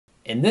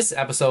In this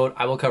episode,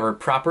 I will cover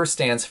proper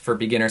stance for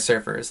beginner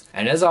surfers.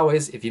 And as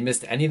always, if you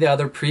missed any of the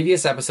other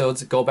previous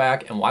episodes, go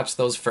back and watch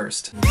those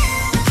first.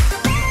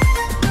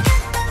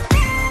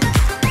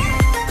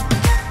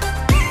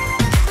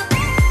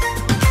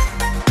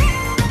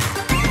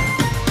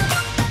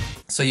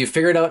 So you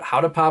figured out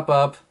how to pop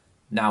up,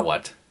 now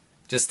what?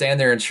 Just stand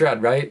there and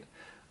shred, right?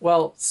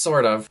 Well,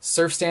 sort of.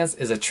 Surf stance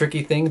is a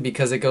tricky thing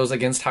because it goes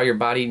against how your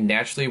body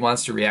naturally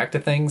wants to react to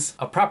things.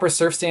 A proper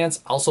surf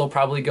stance also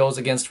probably goes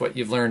against what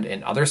you've learned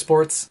in other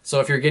sports. So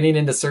if you're getting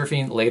into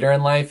surfing later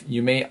in life,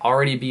 you may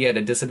already be at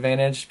a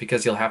disadvantage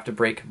because you'll have to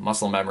break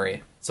muscle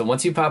memory. So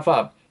once you pop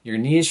up, your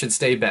knees should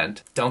stay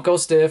bent. Don't go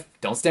stiff,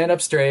 don't stand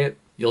up straight.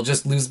 You'll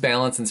just lose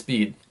balance and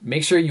speed.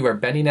 Make sure you are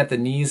bending at the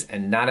knees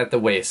and not at the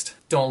waist.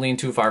 Don't lean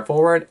too far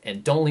forward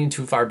and don't lean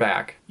too far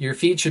back. Your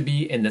feet should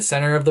be in the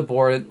center of the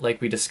board like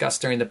we discussed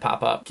during the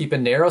pop-up. Keep a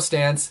narrow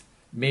stance,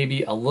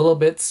 maybe a little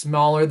bit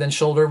smaller than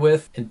shoulder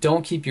width, and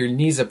don't keep your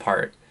knees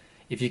apart.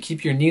 If you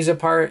keep your knees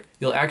apart,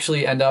 you'll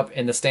actually end up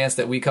in the stance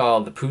that we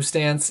call the poo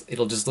stance.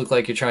 It'll just look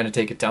like you're trying to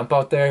take a dump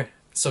out there.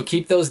 So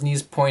keep those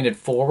knees pointed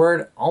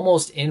forward,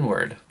 almost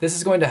inward. This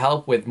is going to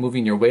help with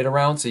moving your weight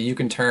around so you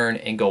can turn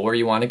and go where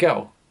you want to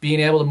go. Being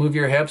able to move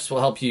your hips will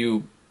help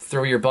you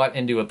throw your butt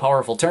into a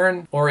powerful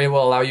turn, or it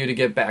will allow you to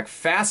get back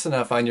fast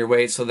enough on your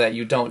weight so that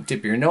you don't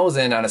dip your nose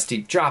in on a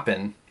steep drop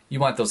in. You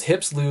want those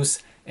hips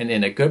loose and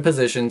in a good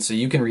position so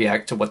you can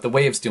react to what the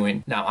wave's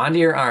doing. Now onto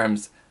your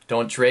arms.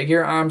 Don't drag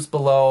your arms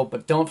below,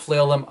 but don't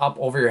flail them up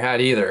over your head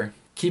either.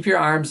 Keep your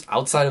arms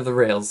outside of the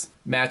rails.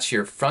 Match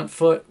your front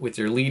foot with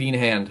your leading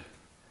hand.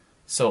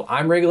 So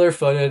I'm regular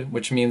footed,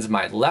 which means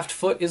my left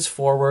foot is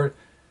forward,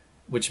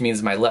 which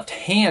means my left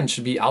hand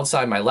should be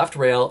outside my left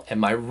rail and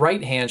my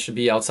right hand should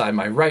be outside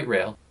my right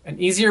rail. An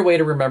easier way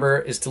to remember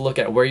is to look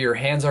at where your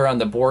hands are on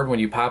the board when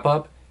you pop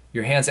up.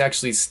 Your hands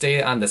actually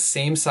stay on the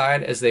same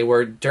side as they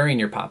were during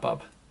your pop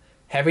up.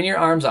 Having your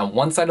arms on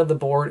one side of the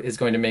board is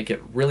going to make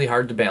it really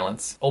hard to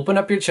balance. Open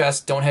up your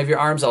chest, don't have your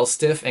arms all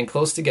stiff and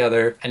close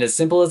together, and as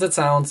simple as it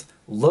sounds,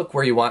 look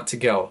where you want to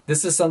go.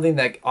 This is something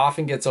that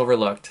often gets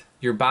overlooked.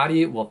 Your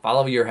body will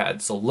follow your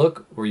head, so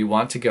look where you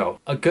want to go.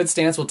 A good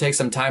stance will take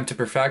some time to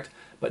perfect,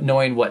 but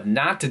knowing what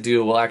not to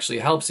do will actually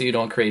help so you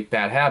don't create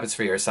bad habits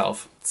for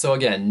yourself. So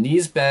again,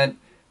 knees bent,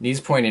 knees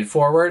pointing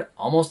forward,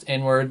 almost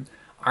inward,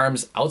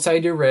 arms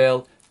outside your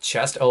rail,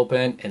 chest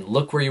open, and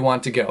look where you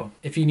want to go.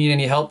 If you need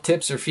any help,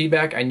 tips, or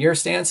feedback on your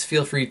stance,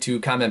 feel free to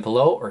comment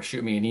below or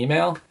shoot me an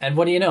email. And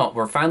what do you know,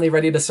 we're finally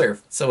ready to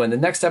surf. So in the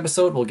next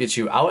episode, we'll get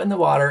you out in the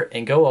water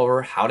and go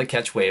over how to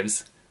catch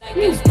waves.